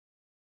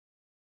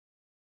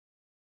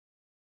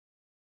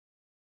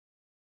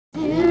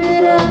Stir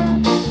it up,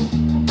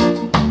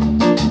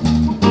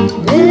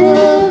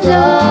 little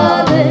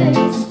darling,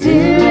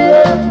 stir it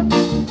up.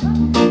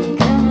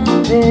 Come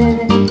on,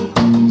 baby,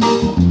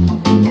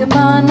 come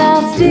on now,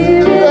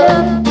 stir it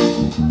up.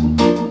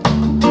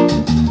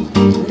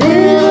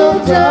 Little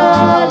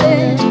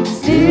darling,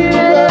 stir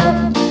it up.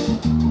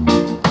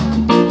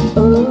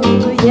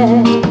 Oh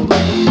yeah,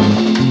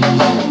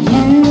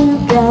 you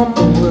got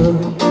the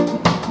world,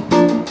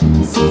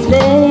 so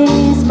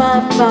blaze my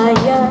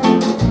fire.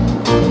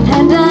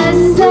 And I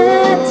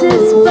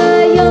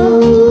satisfy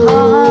your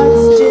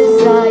heart's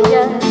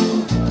desire.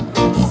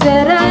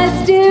 Said I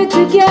stick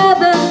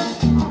together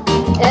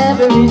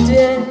every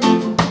day.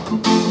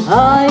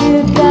 All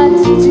you got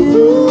to do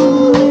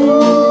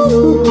is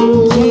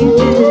keep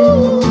it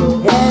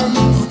and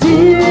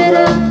stir it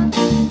up.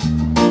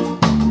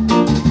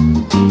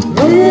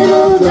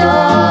 Little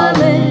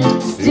darling,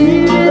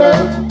 stir it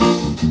up.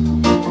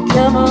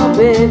 Come on,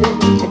 baby,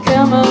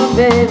 come on,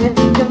 baby,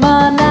 come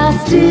on now,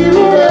 stir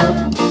it up.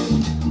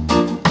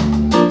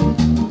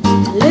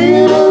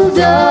 Little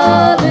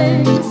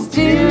darling,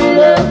 stir it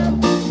up.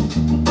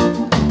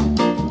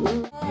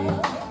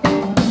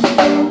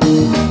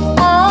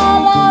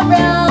 All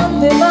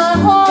around in my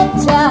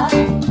hometown,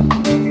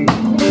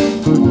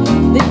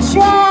 they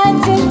tried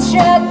to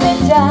track me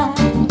down.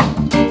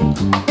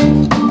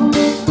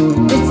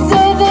 They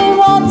say they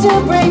want to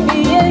bring me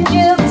in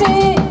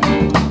guilty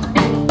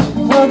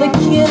for the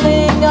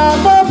killing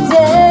of a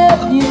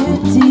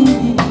deputy,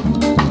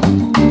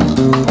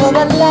 for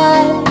the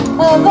life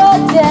of a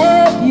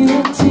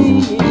deputy.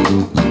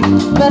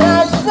 But I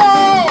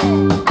say,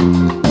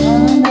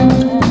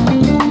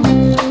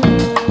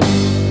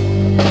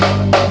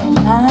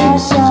 I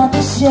shot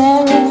the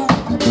sheriff,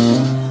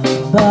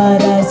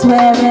 but I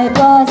swear it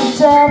was a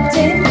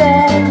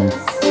self-defense.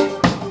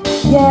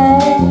 Yeah,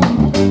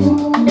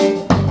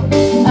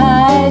 I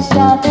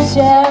shot the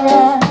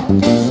sheriff,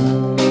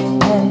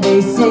 and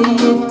they say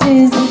it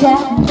is a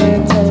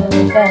capital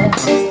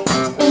offense.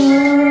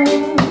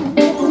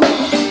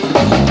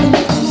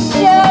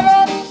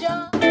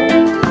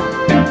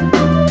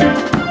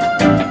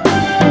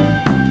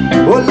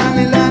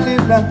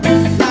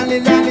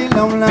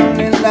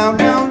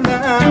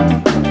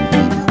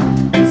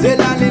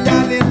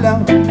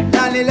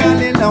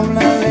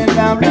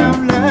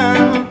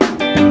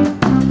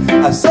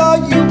 I saw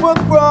you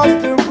across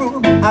the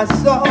room, I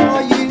saw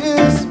you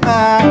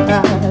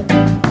smile.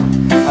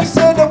 I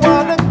said I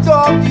wanna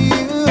talk to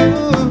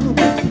you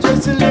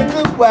just a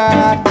little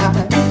while.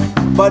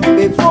 But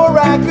before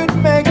I could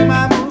make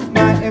my move,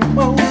 my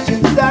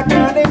emotions start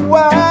running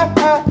wild.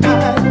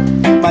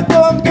 My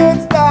tongue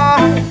gets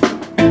tied,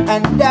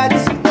 and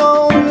that's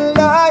no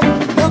lie.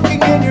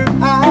 Looking in your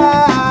eyes,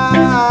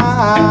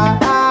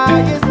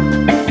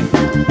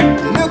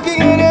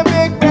 looking in your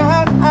big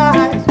brown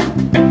eyes,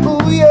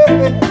 ooh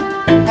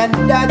yeah, and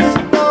that's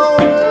no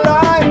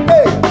lie.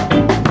 Hey,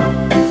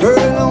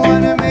 girl, I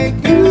wanna make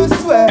you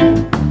sweat,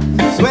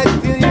 sweat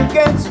till you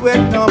can't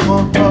sweat no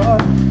more.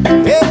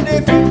 And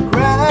if you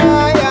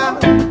cry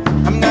out,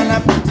 I'm gonna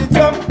put it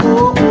up.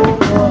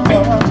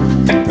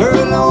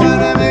 Girl, I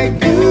wanna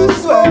make you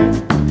sweat,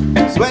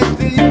 sweat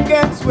till you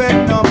can't sweat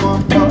no more.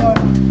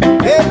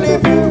 And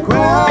if you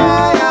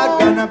cry out,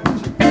 gonna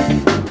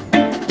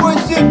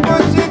push it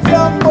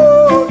some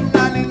more.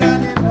 Lolly,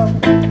 lolly, low,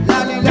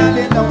 lolly,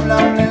 lolly, low,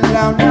 lolly,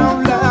 low, low,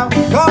 low.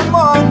 Come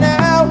on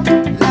now,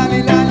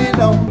 lolly, lolly,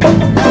 low,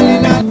 lolly,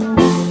 lolly.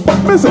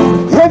 Listen,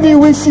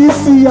 anyway she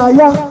see ya,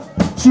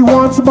 she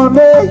wants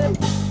money.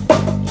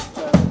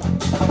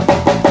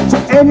 So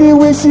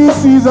anyway she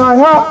sees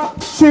her,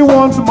 she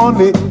wants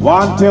money.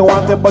 Want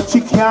it, but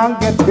she can't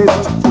get it.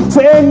 So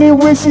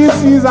anyway she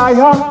sees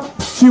her,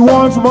 she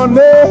wants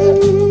money.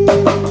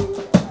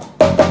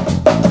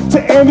 So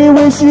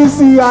anyway she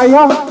see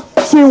her,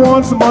 she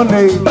wants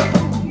money.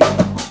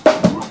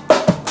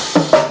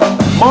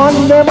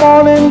 Monday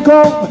morning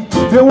come,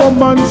 the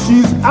woman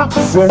she's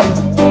absent.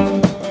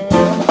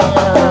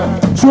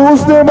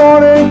 Tuesday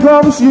morning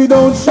come, she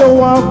don't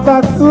show up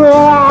at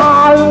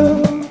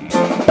all.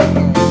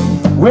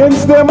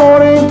 Wednesday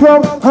morning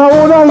come, I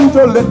wanna eat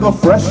a little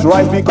fresh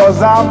rice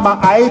because I'm my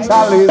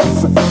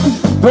italist.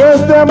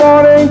 Thursday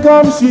morning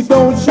come, she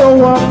don't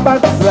show up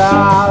at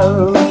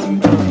all.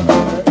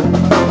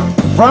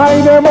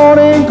 Friday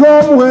morning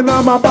come, when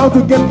I'm about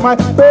to get my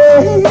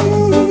pay,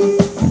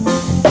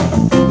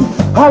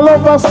 all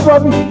of a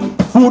sudden,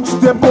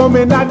 footstep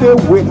coming at the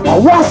way.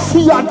 What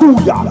she a do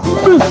ya?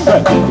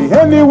 Listen,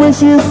 anyway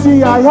she see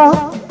ya,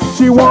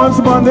 she wants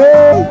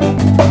money.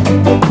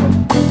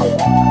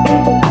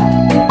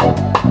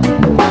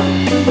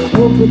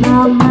 Open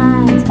our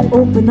minds,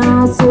 open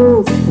our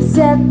souls,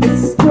 set the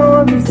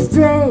story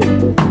straight.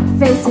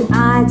 Face it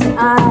eye to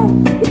eye,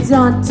 it's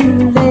not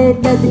too late.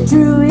 Let the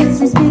true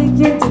history speak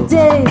in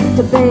today's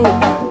debate.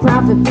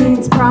 Profit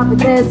feeds profit,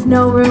 there's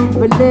no room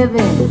for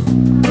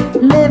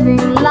living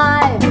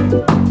life.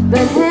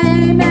 But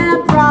hey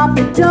man,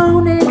 profit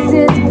don't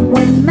exist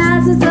when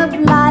masses of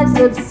lives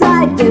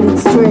subside. Get it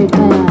straight,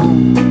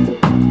 man.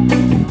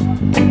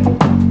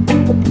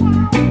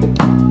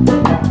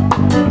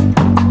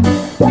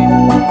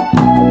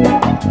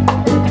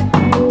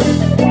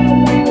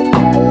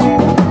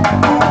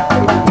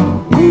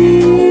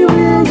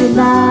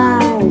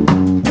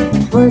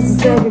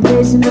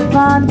 nation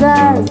upon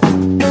us.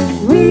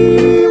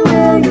 We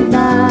will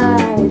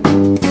unite.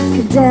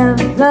 Condemn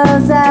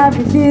those that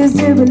refuse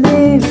to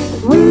believe.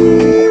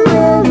 We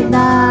will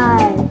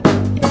unite.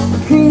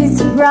 Increase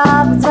the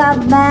profits while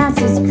the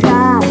masses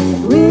cry.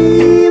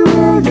 We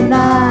will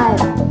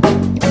unite.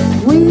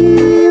 We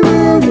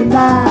will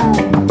unite.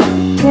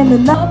 In the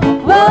night.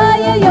 Oh,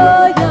 yo, yo,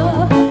 yo.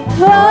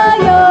 Oh,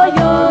 yo,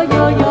 yo,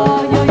 yo, yo,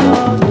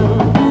 yo,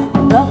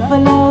 yo.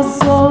 Buffalo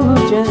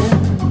soldier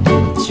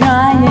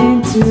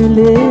trying to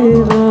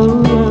live.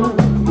 Oh,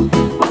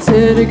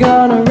 said they're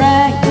gonna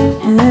wreck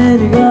and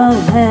they're gonna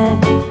hack,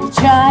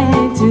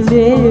 trying to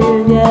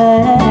live,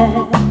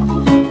 yeah.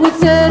 We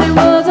said he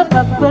was a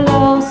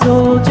buffalo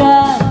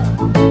soldier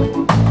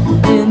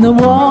in the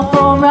war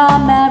for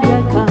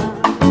America.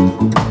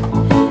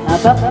 A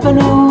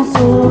buffalo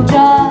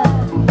soldier,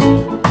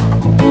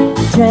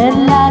 tread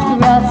like a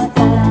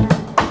rasta,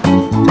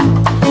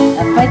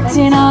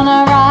 fighting on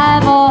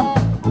arrival,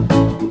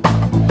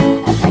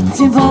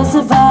 fighting for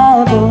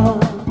survival,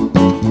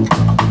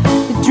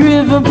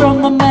 driven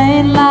from the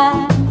main line.